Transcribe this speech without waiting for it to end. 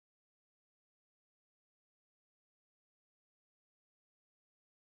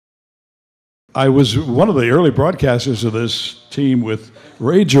I was one of the early broadcasters of this team with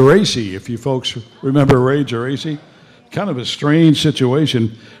Ray Geraci, if you folks remember Ray Geraci. Kind of a strange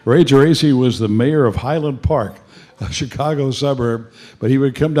situation. Ray Geraci was the mayor of Highland Park, a Chicago suburb, but he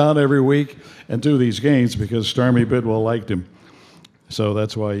would come down every week and do these games because Stormy Bidwell liked him. So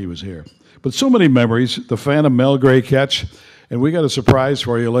that's why he was here. But so many memories, the Phantom Mel Gray catch, and we got a surprise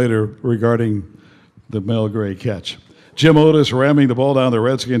for you later regarding the Mel Gray catch. Jim Otis ramming the ball down the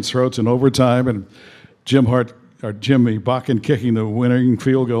Redskins' throats in overtime, and Jimmy Bakken kicking the winning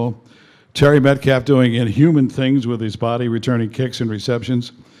field goal. Terry Metcalf doing inhuman things with his body, returning kicks and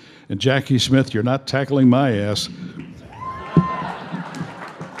receptions. And Jackie Smith, you're not tackling my ass.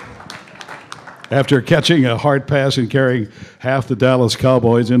 After catching a hard pass and carrying half the Dallas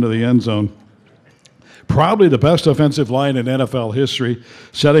Cowboys into the end zone. Probably the best offensive line in NFL history,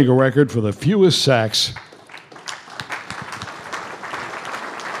 setting a record for the fewest sacks.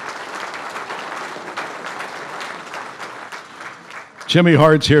 Jimmy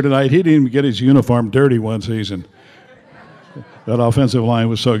Hart's here tonight. He didn't even get his uniform dirty one season. That offensive line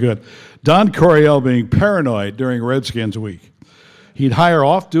was so good. Don Coryell being paranoid during Redskins week. He'd hire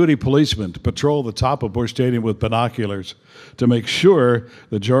off-duty policemen to patrol the top of Busch Stadium with binoculars to make sure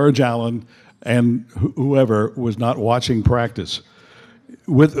that George Allen and whoever was not watching practice.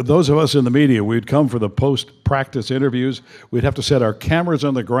 With those of us in the media, we'd come for the post-practice interviews. We'd have to set our cameras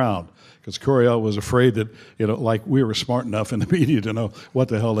on the ground because Coryell was afraid that, like we were smart enough in the media to know what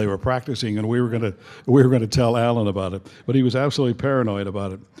the hell they were practicing, and we were going to tell Allen about it. But he was absolutely paranoid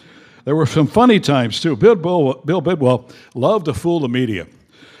about it. There were some funny times too. Bill Bidwell loved to fool the media.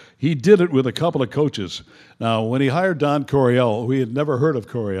 He did it with a couple of coaches. Now, when he hired Don Coryell, we had never heard of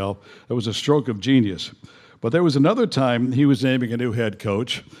Coryell. It was a stroke of genius. But there was another time he was naming a new head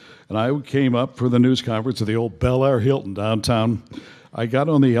coach, and I came up for the news conference at the old Bel Air Hilton downtown. I got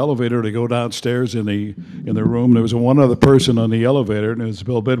on the elevator to go downstairs in the room. There was one other person on the elevator, and it was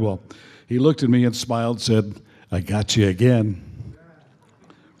Bill Bidwell. He looked at me and smiled and said, "I got you again."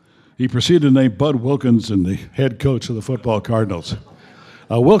 He proceeded to name Bud Wilkinson the head coach of the football Cardinals.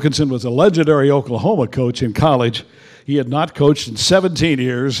 Wilkinson was a legendary Oklahoma coach in college. He had not coached in 17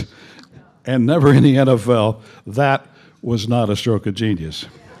 years and never in the NFL. That was not a stroke of genius.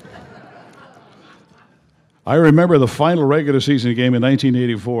 I remember the final regular season game in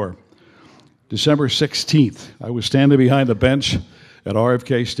 1984, December 16th. I was standing behind the bench at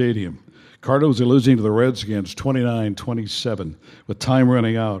RFK Stadium. Cardinals are losing to the Redskins 29-27 with time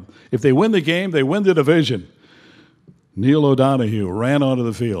running out. If they win the game, they win the division. Neil O'Donoghue ran onto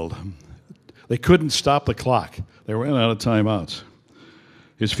the field. They couldn't stop the clock. They ran out of timeouts.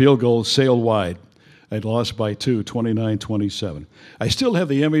 His field goal sailed wide. They'd lost by 2, 29-27. I still have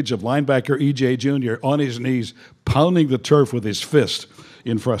the image of linebacker E.J. Jr. on his knees, pounding the turf with his fist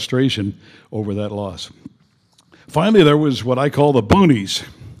in frustration over that loss. Finally, there was what I call the Boonies,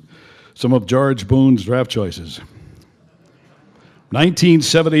 some of George Boone's draft choices.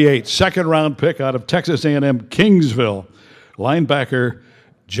 1978, second-round pick out of Texas A&M Kingsville, linebacker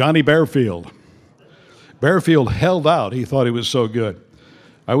Johnny Bearfield. Bearfield held out. He thought he was so good.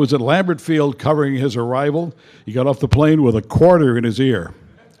 I was at Lambert Field covering his arrival. He got off the plane with a quarter in his ear.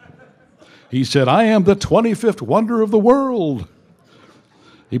 He said, "I am the 25th wonder of the world."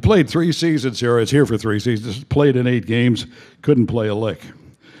 He played 3 seasons here. I was here for 3 seasons. Played in 8 games. Couldn't play a lick.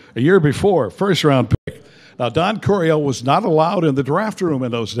 A year before, first-round pick. Now, Don Coryell was not allowed in the draft room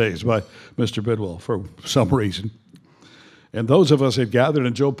in those days by Mr. Bidwell for some reason. And those of us had gathered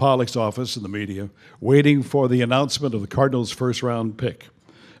in Joe Pollak's office in the media, waiting for the announcement of the Cardinals' first-round pick.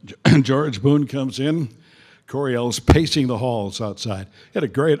 George Boone comes in. Coryell's pacing the halls outside. He had a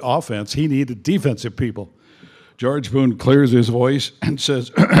great offense. He needed defensive people. George Boone clears his voice and says,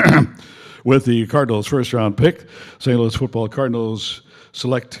 with the Cardinals' first-round pick, St. Louis football Cardinals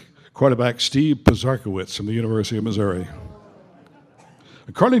select quarterback Steve Pizarkowitz from the University of Missouri.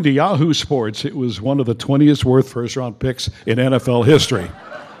 According to Yahoo Sports, it was one of the 20th worst first-round picks in NFL history.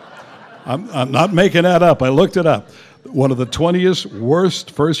 I'm not making that up. I looked it up. One of the 20th worst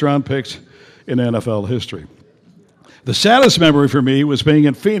first-round picks in NFL history. The saddest memory for me was being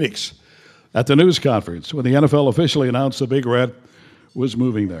in Phoenix at the news conference when the NFL officially announced the Big Red was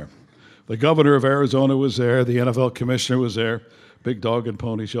moving there. The governor of Arizona was there. The NFL commissioner was there. Big dog and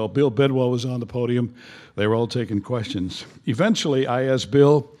pony show. Bill Bidwell was on the podium. They were all taking questions. Eventually, I asked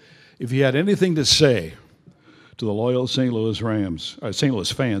Bill if he had anything to say to the loyal St. Louis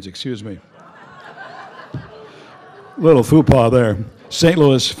fans, excuse me. Little faux there. St.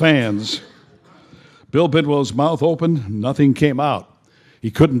 Louis fans. Bill Bidwell's mouth opened, nothing came out.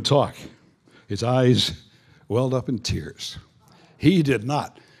 He couldn't talk. His eyes welled up in tears. He did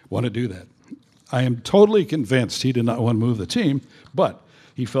not want to do that. I am totally convinced he did not want to move the team, but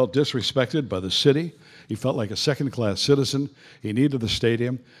he felt disrespected by the city. He felt like a second-class citizen. He needed the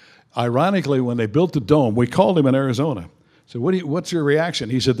stadium. Ironically, when they built the dome, we called him in Arizona. So what's your reaction?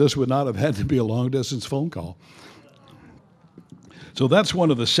 He said this would not have had to be a long-distance phone call. So that's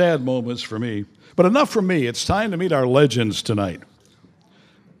one of the sad moments for me. But enough from me. It's time to meet our legends tonight.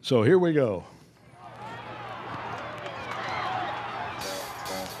 So here we go.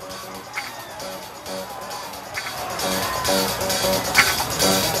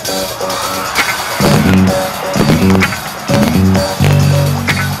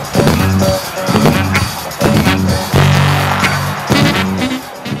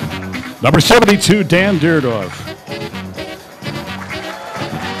 Number 72, Dan Dierdorf.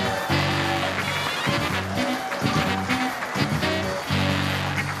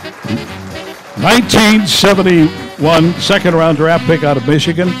 '71 second-round draft pick out of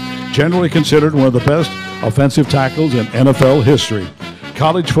Michigan, generally considered one of the best offensive tackles in NFL history.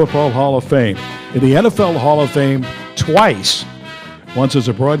 College Football Hall of Fame. In the NFL Hall of Fame twice, once as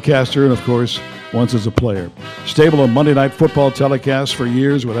a broadcaster and, of course, once as a player. Stable on Monday Night Football telecasts for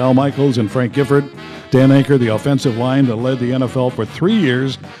years with Al Michaels and Frank Gifford. Dan anchored the offensive line that led the NFL for 3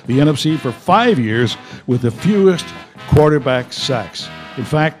 years, the NFC for 5 years, with the fewest quarterback sacks. In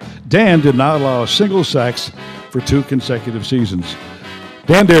fact, Dan did not allow a single sack for 2 consecutive seasons.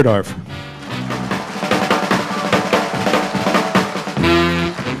 Dan Dierdorf.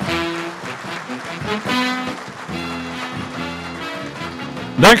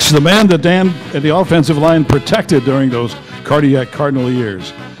 Next, the man that Dan at the offensive line protected during those cardiac Cardinal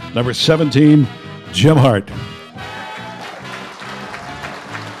years. Number 17, Jim Hart.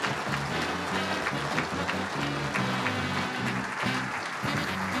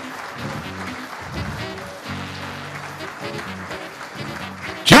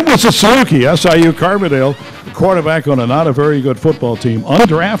 Jim was a Saluki, SIU Carbondale, a quarterback on a not a very good football team,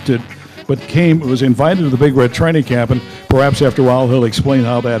 undrafted, but was invited to the Big Red training camp, and perhaps after a while he'll explain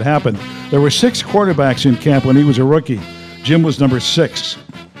how that happened. There were 6 quarterbacks in camp when he was a rookie. Jim was number 6.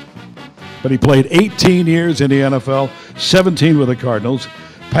 But he played 18 years in the NFL, 17 with the Cardinals,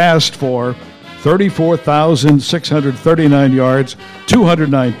 passed for 34,639 yards,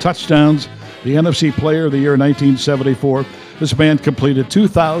 209 touchdowns, the NFC Player of the Year 1974. This man completed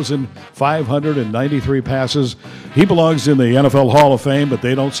 2,593 passes. He belongs in the NFL Hall of Fame, but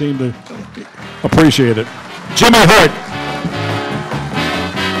they don't seem to appreciate it. Jimmy Hart.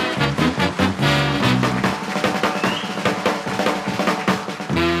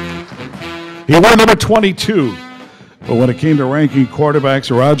 He wore number 22, but when it came to ranking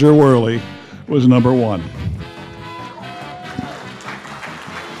quarterbacks, Roger Wehrli was number 1.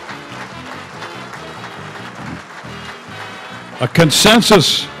 A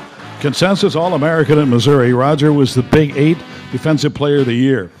consensus All-American in Missouri. Roger was the Big 8 Defensive Player of the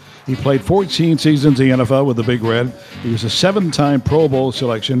Year. He played 14 seasons in the NFL with the Big Red. He was a 7-time Pro Bowl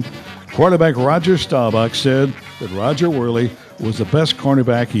selection. Quarterback Roger Staubach said that Roger Wehrli was the best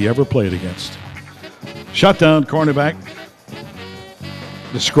cornerback he ever played against. Shutdown cornerback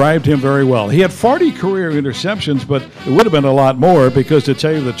described him very well. He had 40 career interceptions, but it would have been a lot more because, to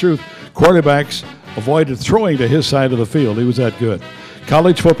tell you the truth, quarterbacks avoided throwing to his side of the field. He was that good.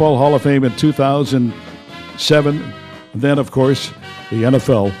 College Football Hall of Fame in 2007. And then, of course, the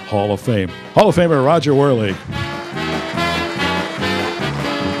NFL Hall of Fame. Hall of Famer Roger Wehrli.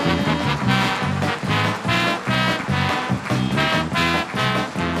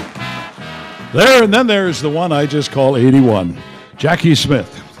 There, and then there's the one I just call 81, Jackie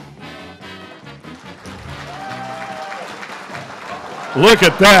Smith. Look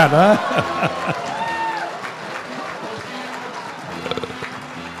at that, huh?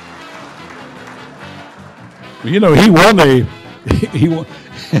 You know, he won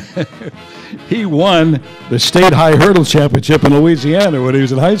the state high hurdle championship in Louisiana when he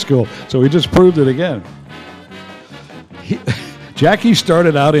was in high school, so he just proved it again. Jackie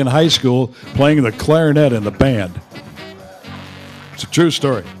started out in high school playing the clarinet in the band. It's a true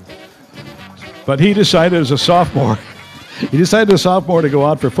story. But he decided as a sophomore, to go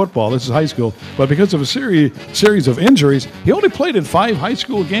out for football. This is high school. But because of a series of injuries, he only played in 5 high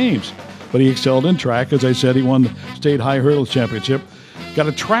school games. But he excelled in track. As I said, he won the state high hurdle championship. Got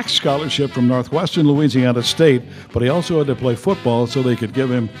a track scholarship from Northwestern Louisiana State, but he also had to play football so they could give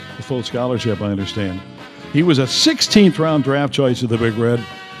him a full scholarship, I understand. He was a 16th round draft choice of the Big Red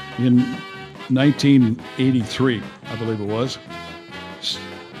in 1983, I believe it was.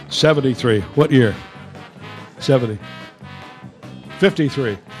 73. What year? 70.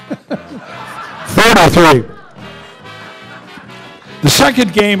 53. 33. The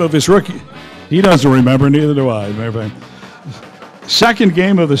second game of his rookie He doesn't remember, neither do I. Second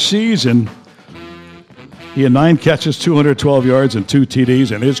game of the season, he had 9 catches, 212 yards, and 2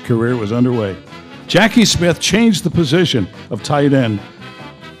 TDs, and his career was underway. Jackie Smith changed the position of tight end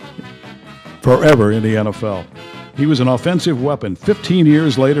forever in the NFL. He was an offensive weapon. 15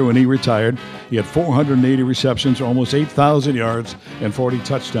 years later, when he retired, he had 480 receptions, almost 8,000 yards, and 40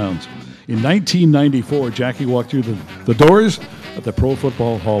 touchdowns. In 1994, Jackie walked through the doors at the Pro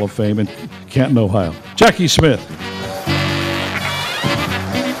Football Hall of Fame in Canton, Ohio. Jackie Smith.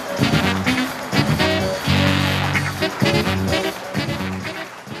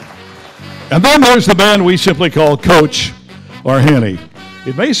 And then there's the man we simply call Coach or Hanny.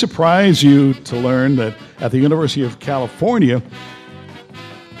 It may surprise you to learn that at the University of California,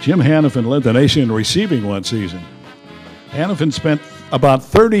 Jim Hanifan led the nation in receiving one season. Hanifan spent about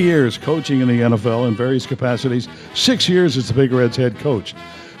 30 years coaching in the NFL in various capacities, 6 years as the Big Red's head coach.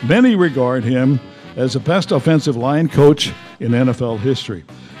 Many regard him as the best offensive line coach in NFL history.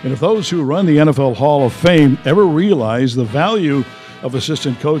 And if those who run the NFL Hall of Fame ever realize the value of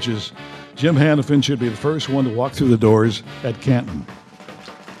assistant coaches, Jim Hanifan should be the first one to walk through the doors at Canton.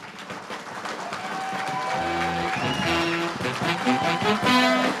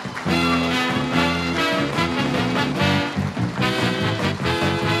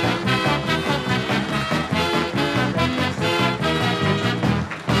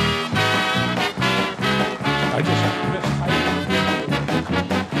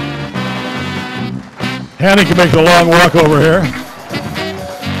 Hanny can make the long walk over here.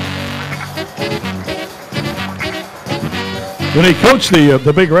 When he coached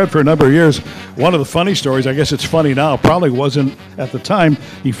the Big Red for a number of years, one of the funny stories, I guess it's funny now, probably wasn't at the time,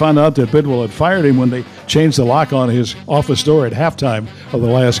 he found out that Bidwell had fired him when they changed the lock on his office door at halftime of the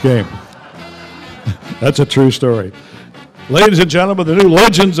last game. That's a true story. Ladies and gentlemen, the new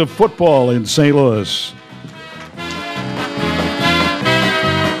legends of football in St. Louis.